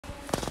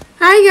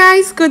Hi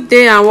guys, good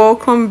day and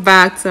welcome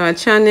back to our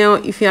channel.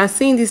 If you are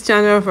seeing this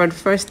channel for the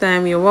first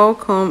time, you're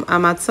welcome.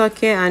 I'm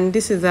Atoke and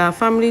this is our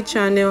family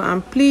channel,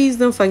 and please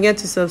don't forget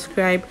to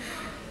subscribe.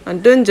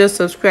 And don't just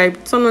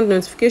subscribe, turn on the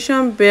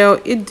notification bell,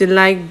 hit the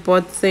like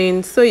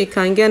button so you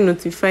can get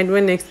notified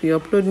when next we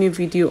upload new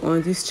video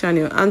on this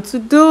channel. And to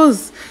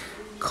those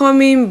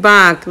coming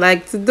back,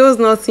 like to those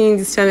not seeing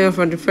this channel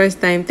for the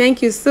first time,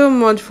 thank you so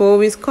much for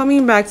always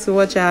coming back to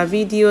watch our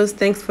videos.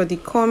 Thanks for the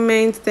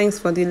comments, thanks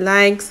for the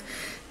likes.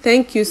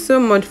 Thank you so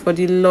much for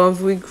the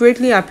love. We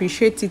greatly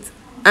appreciate it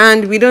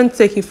and we don't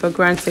take it for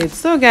granted.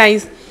 So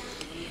guys,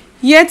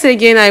 yet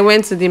again I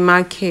went to the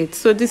market.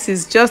 So this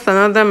is just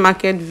another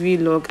market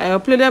vlog. I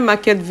uploaded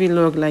market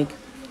vlog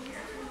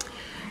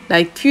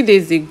like few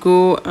days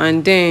ago,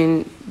 and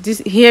then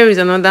here is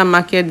another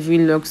market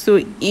vlog.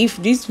 So if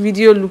this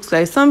video looks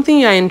like something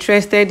you're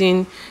interested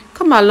in,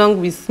 come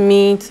along with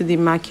me to the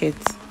market.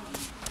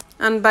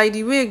 And by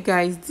the way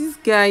guys, these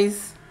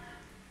guys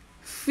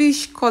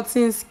fish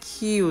cutting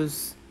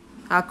skills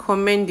are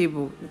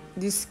commendable.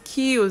 The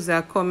skills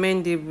are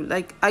commendable.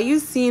 Like, are you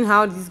seeing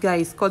how this guy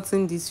is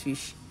cutting this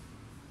fish?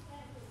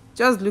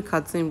 Just look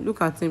at him,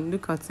 look at him,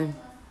 look at him.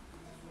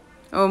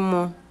 Oh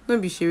mo, don't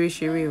be shere.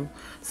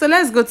 So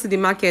let's go to the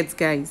market,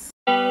 guys.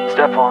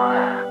 Step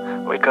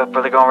 1, wake up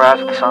early, gonna rise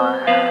with the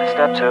sun.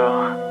 Step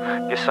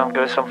 2,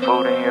 get some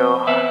food in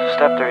you.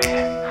 Step 3,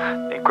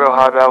 think real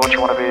hard about what you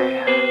wanna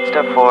be.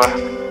 Step 4,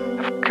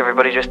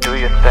 everybody just do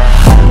your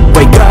thing.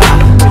 Wake up,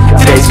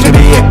 today's gonna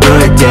be a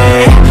good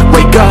day.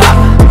 Wake up,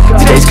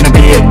 today's gonna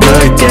be a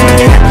good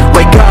day.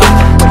 Wake up,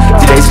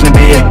 today's gonna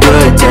be a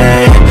good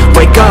day.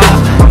 Wake up,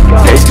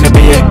 today's gonna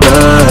be a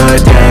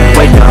good day.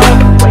 Wake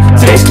up,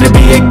 today's gonna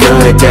be a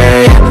good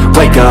day.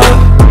 Wake up,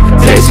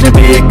 today's gonna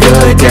be a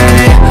good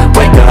day.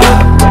 Wake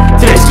up,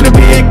 today's gonna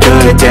be a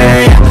good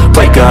day.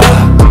 Wake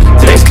up,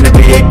 today's gonna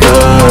be a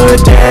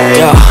good day.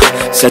 Yeah.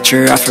 Set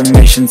your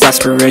affirmations,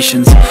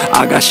 aspirations.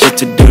 I got shit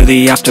to do,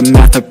 the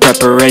aftermath of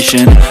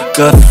preparation.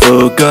 Good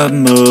food, good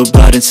mood,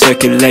 blood in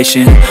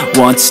circulation.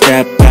 One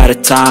step at a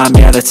time,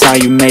 yeah, that's how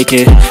you make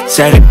it.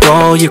 Set a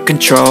goal you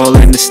control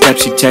and the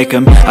steps you take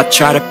them. I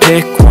try to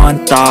pick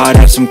one thought,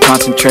 have some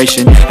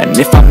concentration. And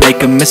if I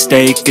make a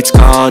mistake, it's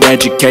called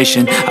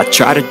education. I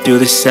try to do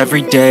this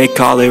every day,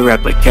 call it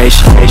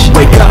replication.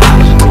 Wake up,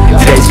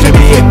 today's gonna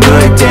be a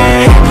good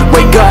day.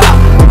 Wake up,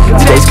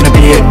 today's gonna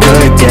be a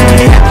good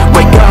day.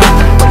 Wake up,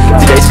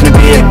 today's gonna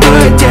be a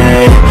good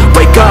day.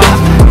 Wake up,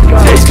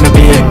 today's gonna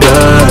be a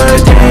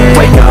good day.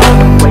 Wake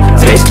up,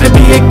 today's gonna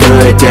be a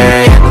good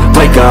day.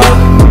 Wake up,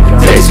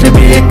 today's gonna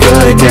be a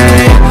good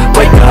day.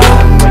 Wake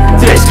up,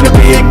 today's gonna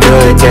be a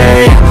good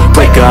day.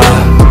 Wake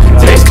up,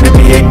 today's gonna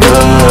be a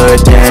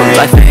good day. So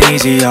life ain't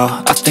easy, yo,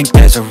 I think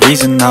there's a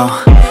reason though.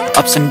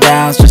 Ups and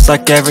downs, just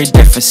like every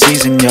different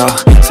season, yo.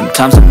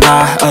 Sometimes I'm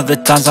high, other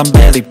times I'm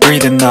barely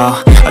breathing,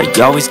 though. I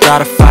always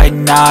gotta fight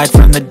and hide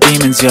from the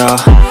demons, yo.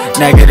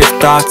 Negative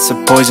thoughts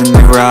are poison,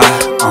 they rot,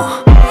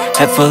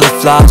 Head full of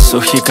flies, so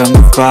here come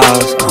the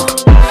clouds,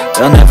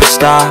 They'll never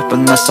stop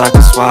unless I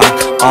can swap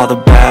all the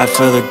bad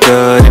for the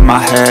good in my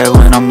head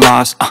when I'm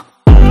lost,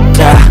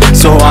 Yeah,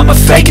 so I'ma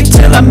fake it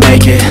till I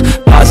make it.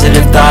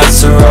 Positive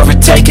thoughts are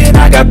overtaken,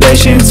 I got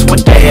patience. One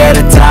day at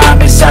a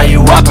time is how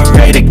you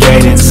operate a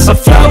cadence. A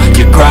flow,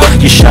 you grow,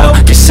 you show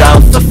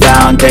yourself a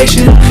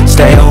foundation.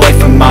 Stay away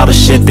from all the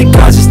shit that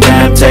causes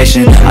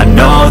temptation. I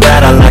know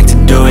that I like to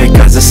do it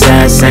cause it's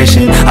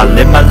sensation. I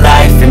live my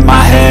life in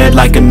my head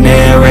like a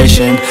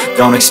narration.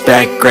 Don't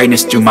expect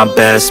greatness, do my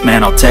best,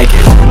 man, I'll take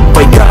it.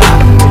 Wake up,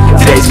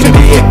 today's gonna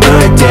be a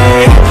good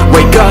day.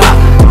 Wake up,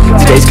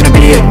 today's gonna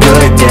be a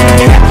good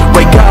day.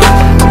 Wake up,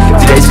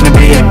 today's gonna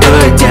be a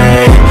good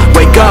day.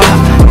 Wake up,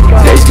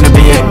 today's gonna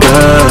be a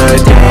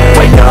good day.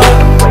 Wake up,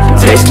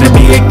 today's gonna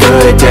be a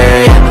good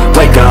day.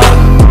 Wake up,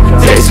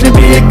 today's gonna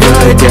be a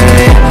good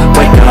day.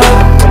 Wake up,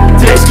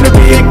 today's gonna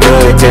be a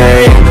good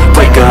day.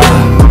 Wake up,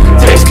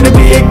 today's gonna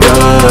be a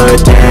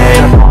good day.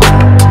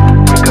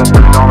 Wake up,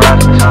 we're gonna rise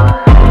with the sun.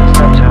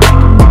 Step 2,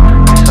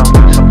 get some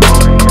food in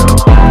you.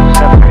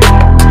 Step 3,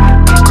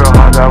 think real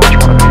hard about what you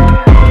wanna be.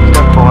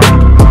 Step 4,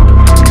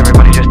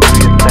 everybody just do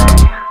your thing.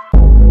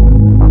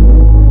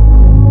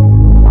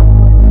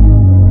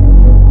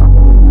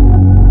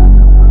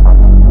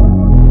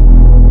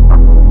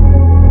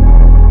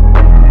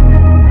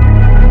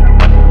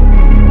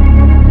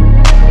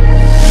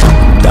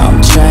 I'm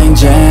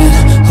changing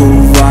who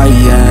I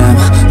am.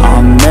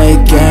 I'm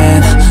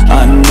making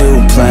a new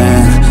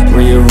plan,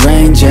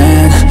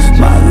 rearranging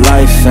my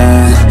life,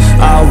 and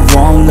I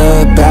won't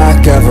look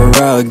back ever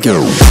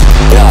again.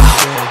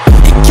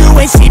 You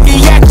ain't see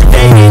me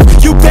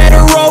activated. You better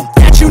hope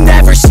that you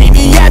never see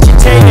me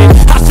agitated.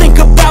 I think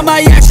about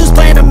my actions,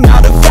 plan them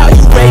out,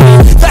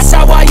 evaluated. That's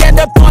how I end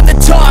up on the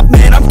top,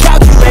 man, I'm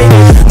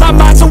calculated. My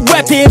mind's a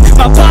weapon,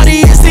 my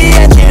body is the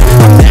engine.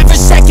 I'm never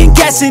second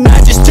guessing,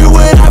 I just do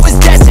what I was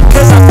destined.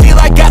 Cause I feel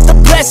I got the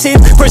blessing,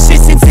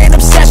 persistence and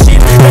obsession.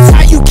 That's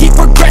how you keep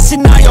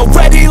progressing, I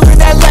already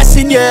learned that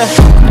lesson, yeah.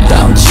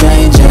 I'm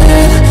changing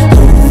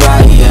who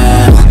I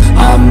am.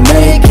 I'm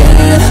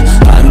making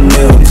a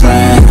new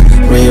plan,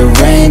 rearrange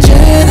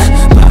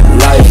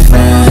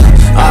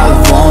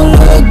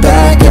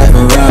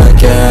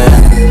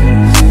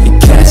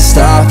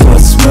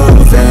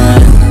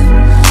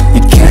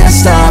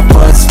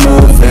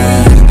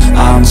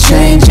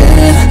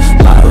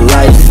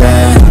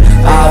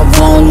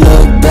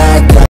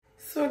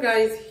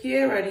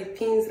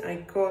I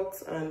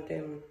got and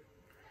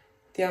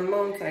the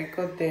amount I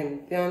got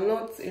them. They are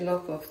not a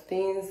lot of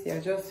things, they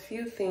are just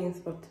few things,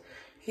 but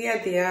here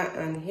they are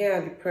and here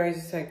are the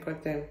prices I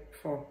got them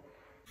for.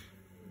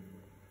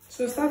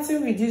 So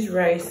starting with this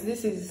rice,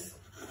 this is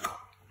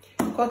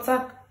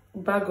quarter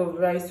bag of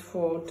rice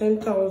for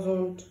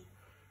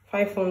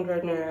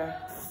 10,500 naira.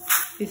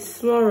 It's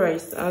small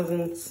rice, as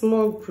in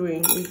small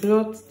grain. It's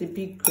not the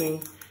big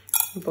grain,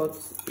 but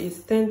it's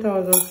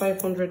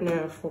 10,500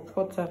 naira for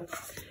quarter.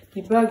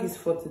 The bag is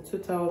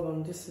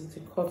 42,000. This is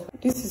the quarter.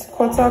 This is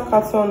quarter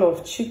carton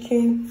of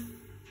chicken.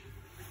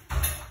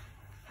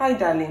 Hi,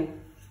 darling.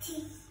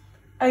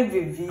 Hi,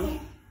 baby.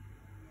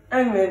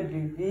 Hi, my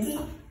baby.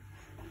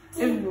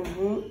 Hey,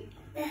 boo.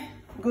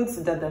 Go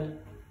to Dada.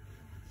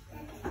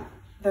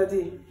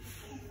 Daddy.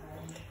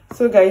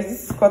 So, guys,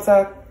 this is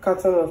quarter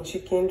carton of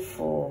chicken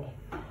for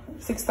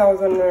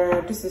 6,000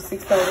 naira. This is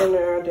 6,000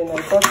 naira. Then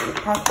I got a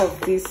pack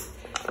of this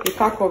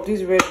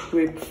red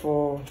grape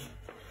for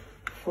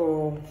I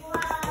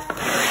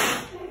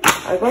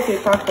got a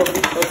pack of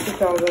it for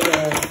 2,000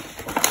 naira.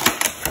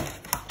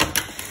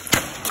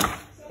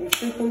 It's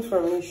chicken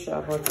from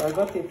Misha, but I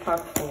got a pack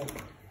for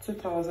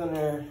 2,000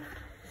 naira.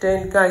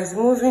 Then, guys,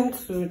 moving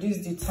to this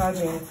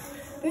detergent.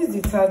 This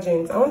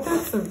detergent, I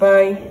wanted to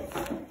buy,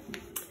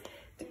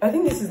 I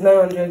think this is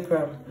 900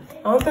 grams.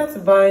 I wanted to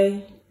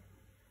buy,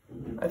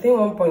 I think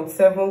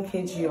 1.7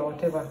 kg or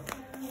whatever.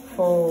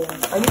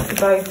 I used to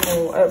buy it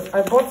for,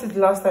 I bought it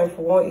last time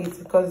for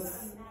 180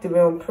 because they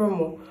were on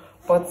promo.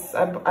 But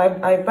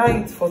I buy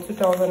it for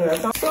 2,000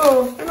 naira.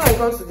 So when I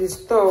got to the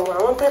store, I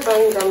wanted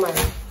buying that my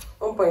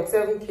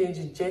 1.7 kg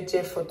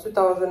JJ for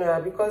 2,000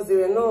 naira because they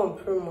were not on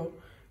promo.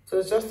 So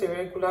it's just a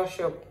regular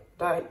shop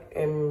that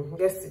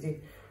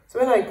yesterday. So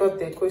when I got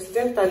there,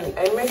 coincidentally,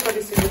 I met all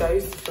these people that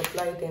used to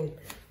supply them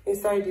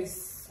inside this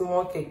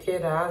small keke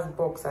that has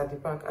box at the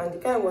back. And the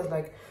guy was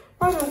like,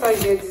 why don't I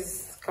get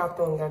this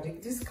carton?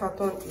 This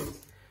carton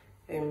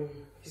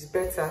is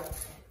better,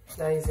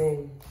 that is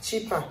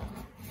cheaper.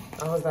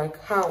 I was like,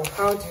 how do you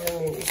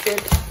mean? He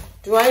said,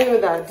 do I know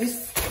that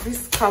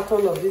this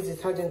carton of this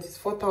detergent is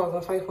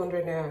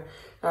 4,500 naira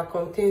that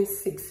contains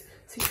six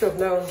of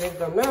 900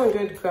 grams.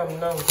 900 grams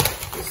now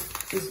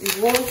is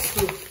 1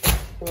 2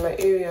 in my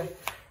area.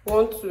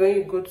 1 2 when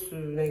you go to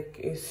like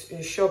a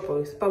shop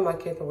or a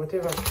supermarket or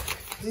whatever.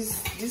 This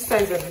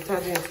size of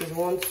detergent is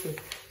 1 2.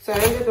 So I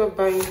ended up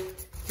buying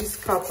this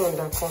carton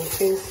that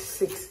contains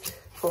 6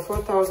 for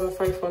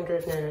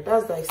 4,500 naira.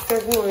 That's like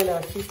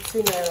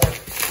 750 naira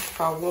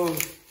per one.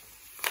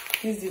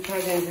 This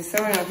detergent is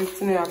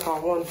 750 naira per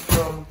one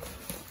from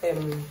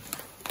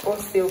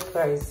wholesale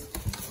price.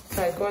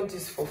 So I got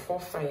this for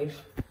 4.5.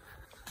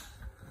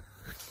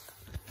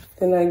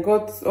 Then I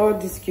got all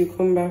this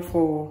cucumber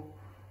for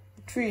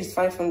 3 is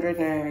 500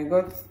 naira. I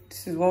got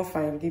this is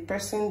 1.5. The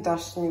person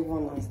dashed me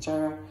one as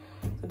Jara,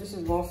 so this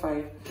is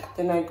 1.5.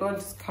 Then I got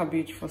this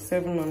cabbage for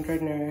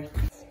 700 naira.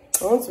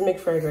 I want to make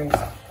fried rice.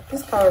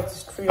 This carrot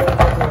is 300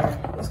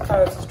 naira. This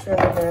carrot is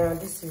 300 naira.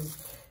 This is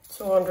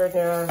 200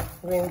 naira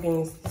green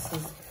beans. This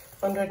is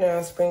 100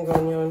 naira spring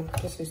onion.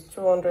 This is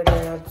 200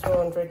 naira,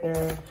 200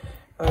 naira.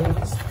 And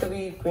this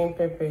 3 green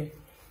pepper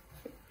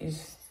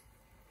is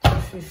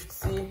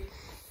 250.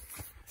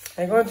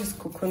 I got this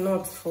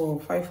coconut for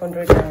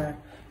 500 naira.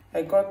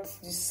 I got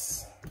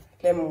this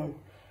lemon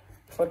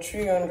for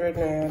 300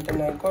 naira.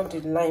 Then I got the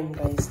lime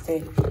that is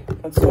there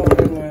for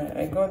 200 naira.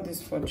 I got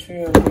this for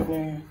 300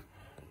 naira.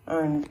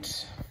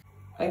 And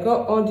I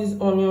got all this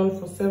onion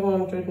for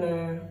 700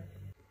 naira.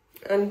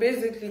 And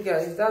basically,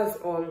 guys, that's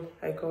all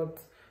I got.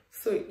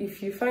 So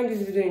if you find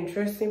this video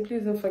interesting,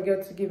 please don't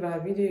forget to give our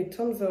video a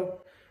thumbs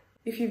up.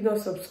 If you've not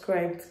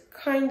subscribed,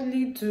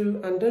 kindly do,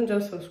 and don't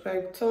just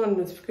subscribe, turn on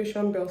the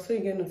notification bell so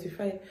you get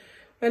notified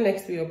when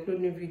next we upload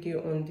new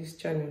video on this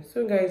channel.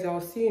 So guys, I'll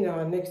see you in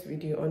our next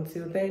video.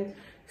 Until then,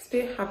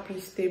 stay happy,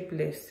 stay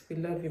blessed. We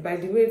love you. By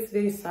the way,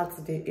 today is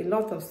Saturday. A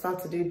lot of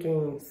Saturday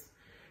doings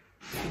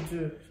to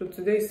do. So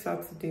today is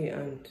Saturday,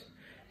 and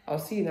I'll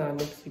see you in our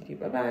next video.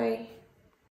 Bye bye.